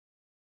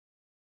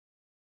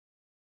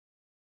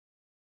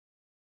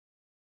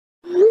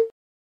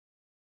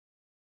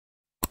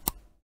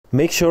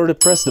Make sure to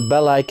press the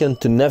bell icon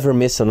to never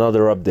miss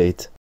another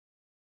update.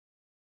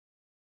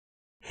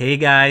 Hey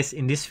guys,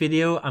 in this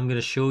video I'm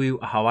gonna show you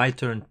how I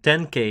turned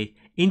 10k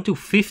into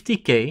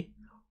 50k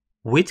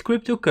with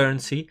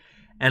cryptocurrency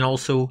and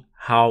also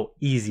how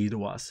easy it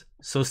was.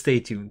 So stay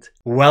tuned.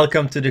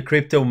 Welcome to the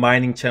Crypto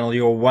Mining Channel,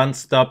 your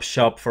one-stop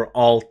shop for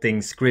all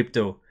things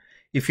crypto.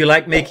 If you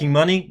like making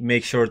money,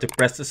 make sure to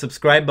press the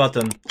subscribe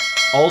button.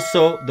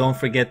 Also, don't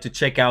forget to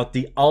check out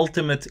the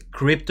ultimate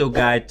crypto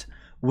guide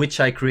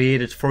which I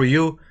created for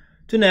you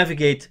to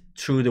navigate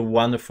through the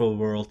wonderful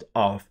world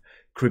of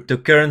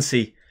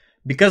cryptocurrency.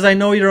 Because I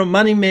know you're a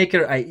money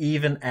maker, I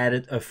even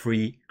added a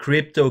free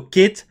crypto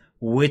kit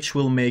which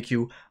will make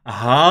you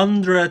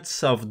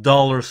hundreds of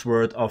dollars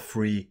worth of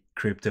free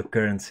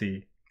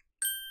cryptocurrency.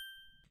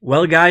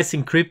 Well guys,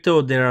 in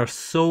crypto there are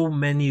so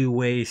many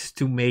ways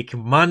to make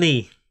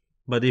money.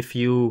 But if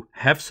you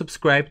have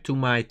subscribed to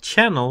my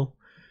channel,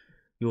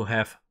 you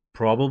have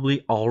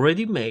probably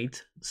already made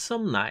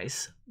some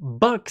nice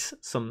bucks,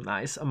 some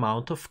nice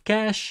amount of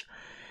cash.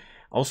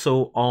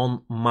 Also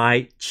on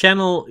my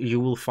channel you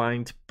will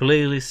find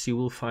playlists, you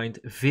will find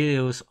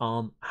videos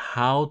on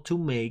how to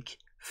make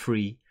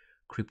free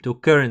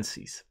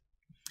cryptocurrencies.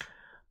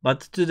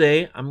 But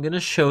today I'm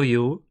gonna show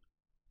you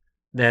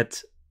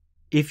that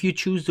if you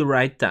choose the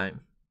right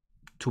time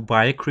to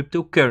buy a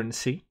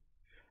cryptocurrency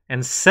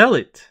and sell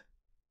it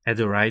at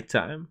the right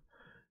time,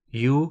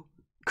 you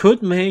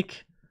could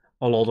make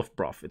a lot of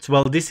profits.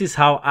 Well, this is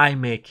how I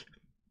make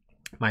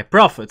my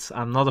profits.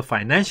 I'm not a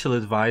financial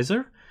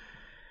advisor.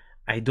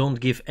 I don't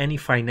give any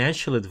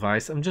financial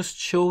advice. I'm just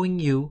showing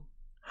you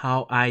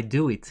how I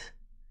do it.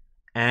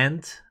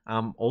 And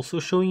I'm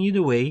also showing you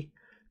the way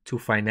to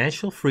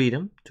financial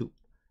freedom, to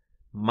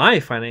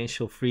my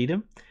financial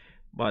freedom.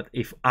 But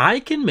if I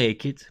can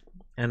make it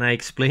and I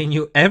explain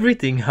you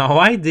everything how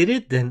I did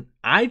it, then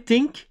I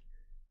think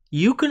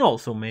you can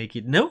also make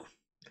it, no?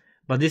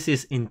 But this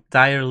is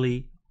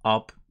entirely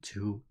up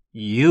to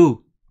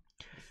you.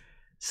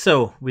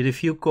 So with a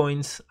few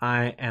coins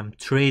I am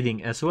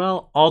trading as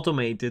well,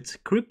 automated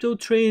crypto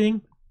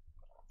trading.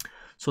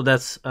 So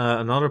that's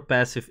another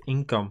passive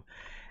income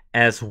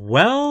as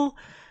well.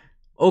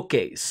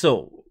 Okay,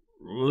 so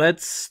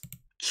let's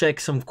check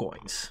some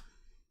coins.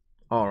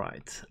 All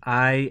right,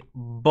 I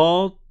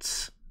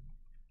bought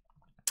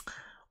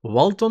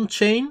Walton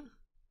Chain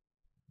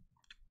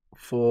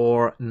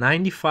for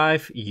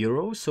 95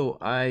 euros. So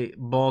I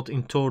bought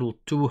in total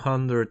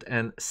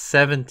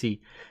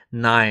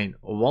 279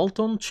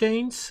 Walton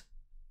chains.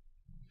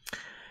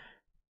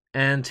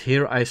 And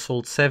here I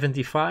sold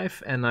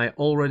 75 and I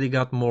already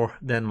got more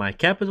than my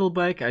capital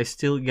back. I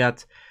still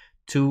got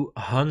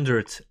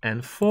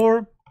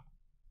 204,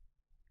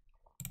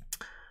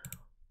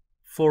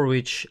 for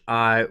which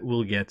I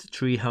will get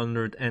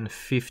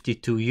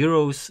 352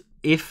 euros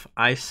if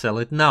I sell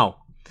it now.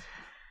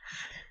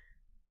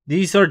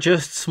 These are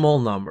just small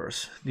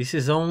numbers. This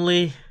is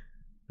only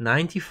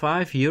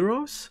 95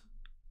 euros.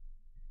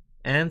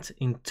 And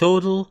in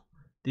total,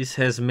 this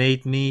has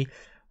made me,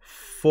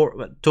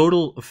 for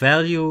total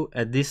value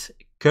at this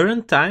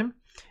current time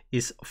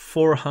is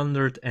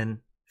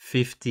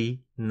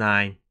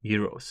 459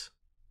 euros.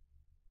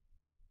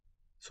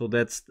 So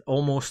that's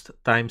almost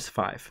times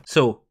 5.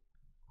 So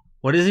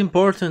what is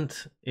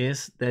important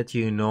is that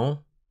you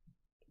know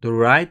the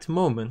right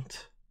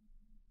moment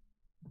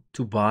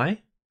to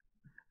buy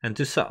and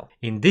to sell.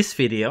 In this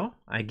video,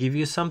 I give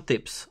you some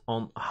tips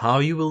on how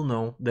you will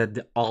know that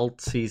the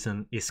alt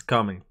season is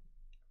coming.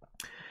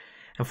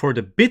 And for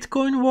the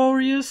Bitcoin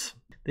warriors,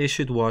 they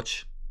should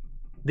watch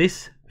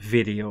this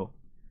video.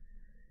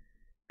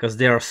 Because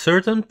there are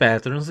certain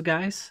patterns,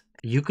 guys,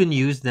 you can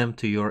use them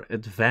to your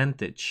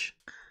advantage.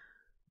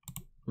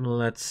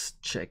 Let's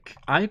check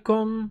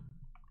Icon.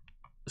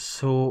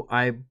 So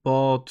I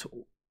bought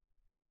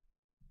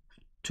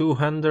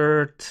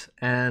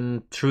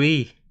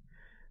 203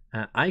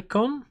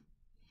 Icon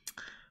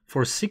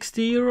for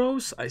 60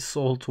 euros. I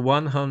sold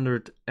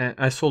 100.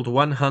 I sold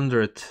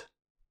 100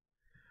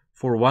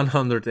 for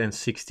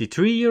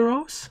 163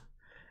 euros,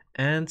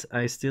 and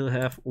I still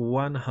have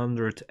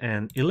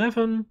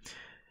 111,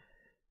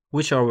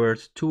 which are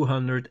worth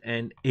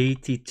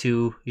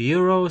 282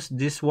 euros.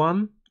 This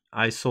one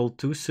I sold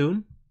too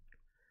soon.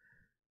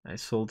 I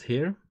sold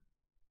here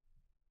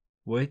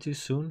way too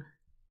soon.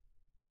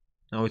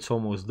 Now it's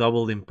almost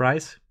doubled in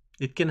price.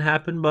 It can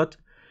happen, but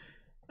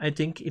I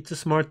think it's a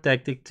smart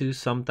tactic to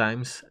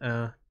sometimes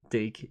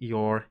take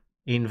your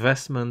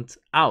investment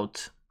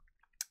out.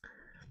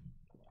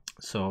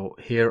 So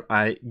here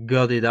I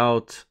got it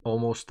out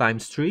almost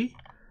times 3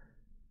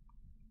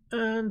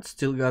 and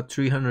still got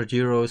 300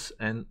 euros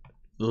and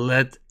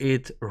let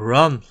it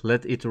run,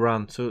 let it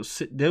run. So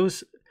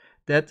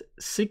that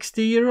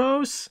 60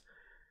 euros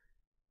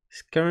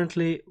is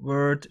currently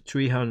worth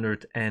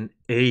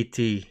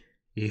 380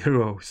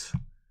 euros.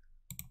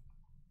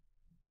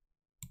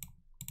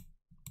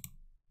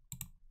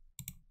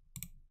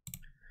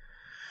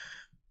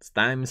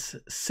 Times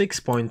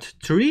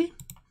 6.3.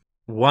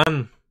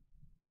 One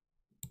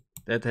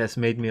that has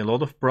made me a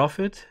lot of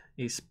profit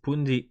is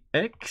Pundi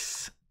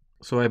X.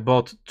 So I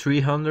bought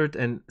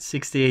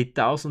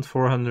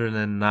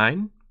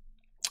 368,409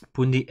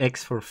 Pundi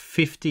X for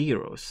 50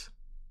 euros.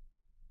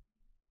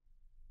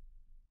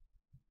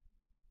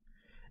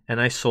 And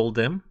I sold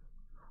them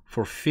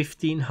for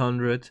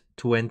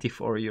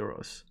 1,524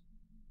 euros.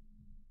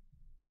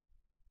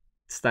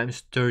 It's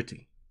times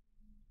 30.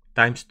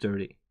 Times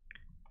 30.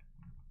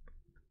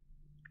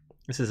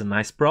 This is a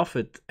nice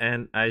profit,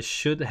 and I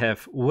should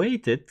have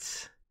waited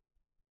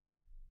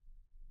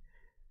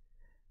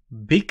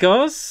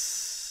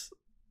because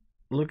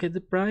look at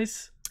the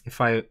price.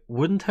 If I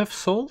wouldn't have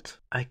sold,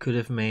 I could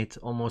have made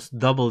almost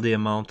double the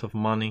amount of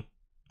money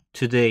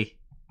today.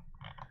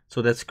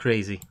 So that's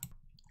crazy.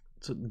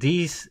 So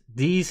these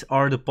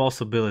are the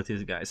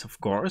possibilities, guys. Of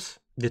course,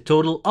 the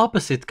total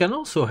opposite can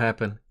also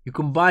happen. You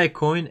can buy a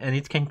coin and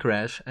it can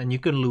crash and you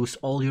can lose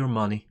all your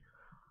money.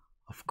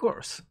 Of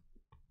course.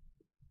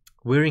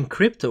 We're in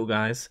crypto,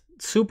 guys.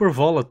 It's super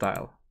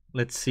volatile.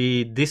 Let's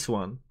see this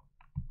one.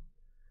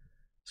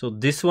 So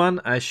this one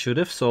I should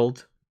have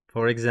sold,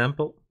 for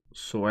example.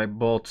 So I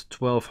bought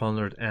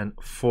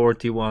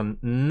 1,241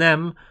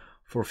 NEM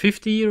for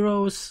 50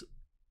 euros.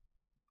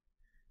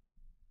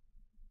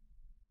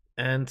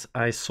 And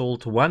I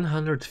sold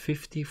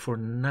 150 for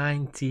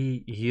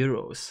 90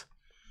 euros.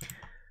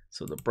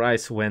 So the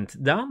price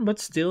went down, but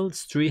still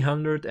it's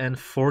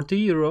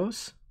 340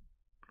 euros.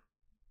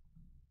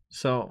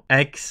 So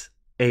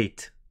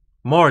x8,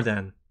 more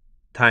than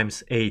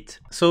times 8.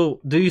 So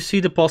do you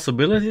see the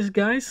possibilities,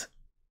 guys?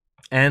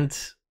 And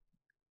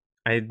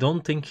I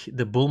don't think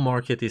the bull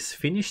market is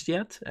finished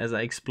yet, as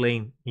I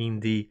explained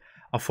in the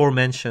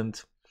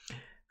aforementioned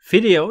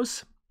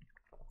videos.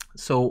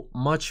 So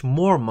much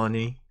more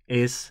money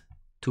is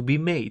to be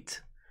made.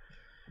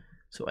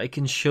 So I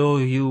can show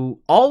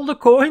you all the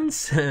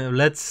coins.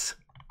 The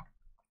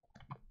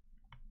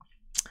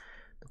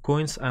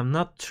coins I'm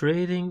not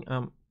trading.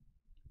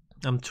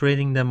 I'm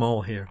trading them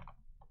all here.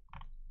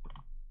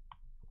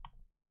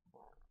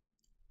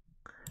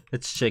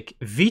 Let's check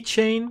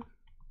VeChain.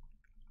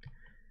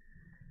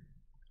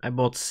 I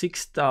bought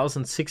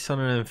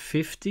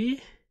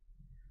 6,650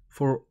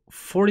 for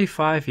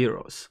 45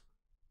 euros.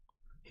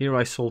 Here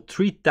I sold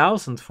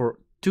 3,000 for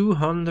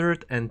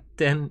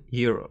 210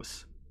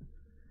 euros.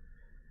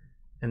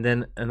 And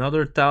then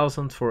another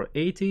 1,000 for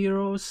 80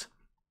 euros.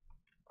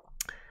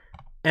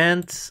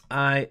 And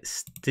I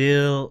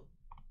still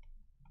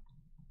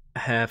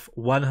have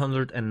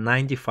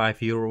 195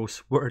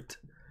 euros worth.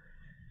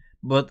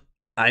 But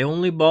I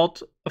only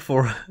bought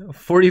for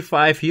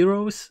 45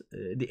 euros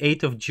the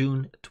 8th of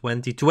June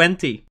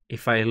 2020.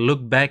 If I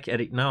look back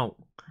at it now,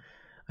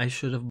 I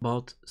should have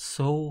bought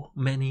so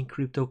many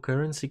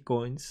cryptocurrency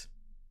coins.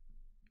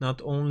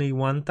 Not only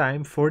one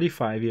time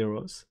 45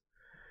 euros,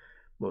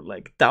 but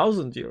like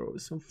 1,000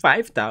 euros,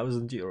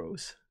 5,000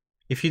 euros.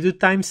 If you do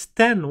times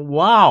 10,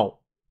 wow!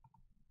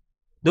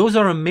 Those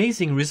are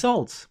amazing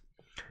results.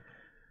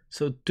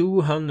 So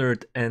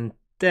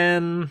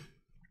 210,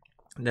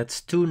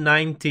 that's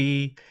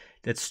 290,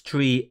 that's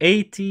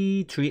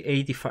 380,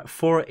 385,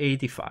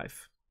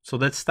 485. So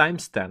that's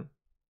times 10.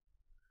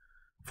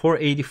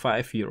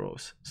 485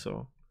 euros.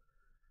 So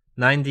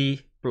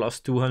 90 plus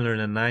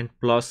 209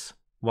 plus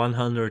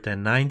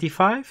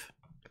 195.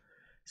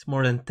 It's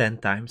more than 10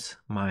 times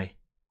my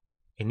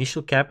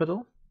initial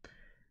capital.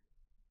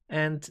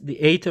 And the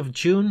 8th of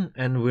June,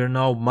 and we're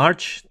now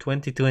March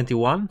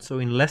 2021, so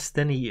in less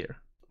than a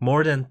year.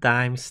 More than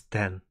times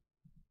 10.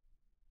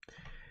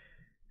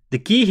 The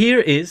key here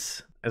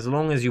is, as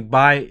long as you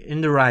buy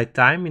in the right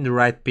time, in the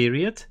right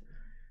period,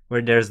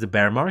 where there's the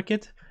bear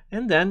market,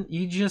 and then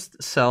you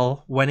just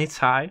sell when it's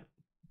high,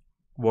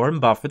 Warren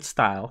Buffett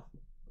style,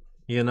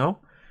 you know?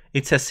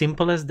 It's as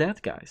simple as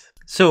that, guys.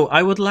 So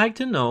I would like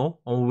to know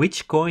on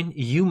which coin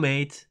you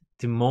made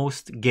the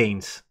most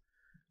gains.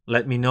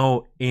 Let me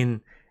know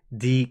in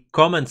the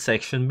comment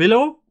section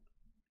below.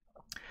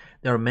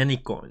 There are many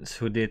coins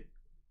who did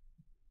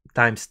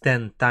times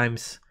 10,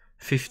 times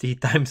 50,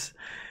 times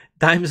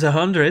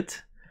 100.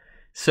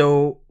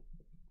 So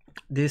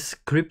this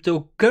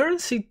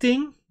cryptocurrency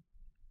thing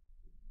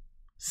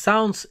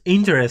sounds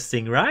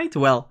interesting, right?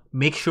 Well,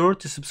 make sure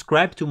to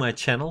subscribe to my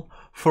channel.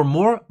 For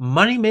more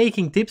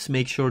money-making tips,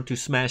 make sure to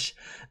smash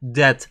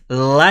that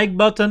like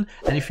button.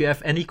 And if you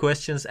have any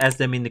questions, ask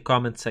them in the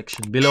comment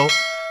section below.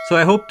 So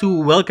I hope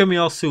to welcome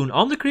you all soon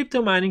on the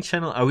Crypto Mining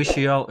channel. I wish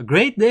you all a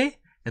great day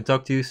and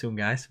talk to you soon,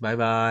 guys.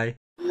 Bye-bye.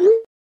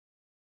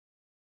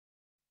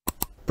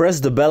 Press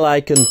the bell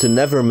icon to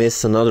never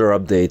miss another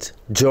update.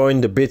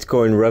 Join the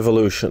Bitcoin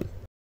revolution.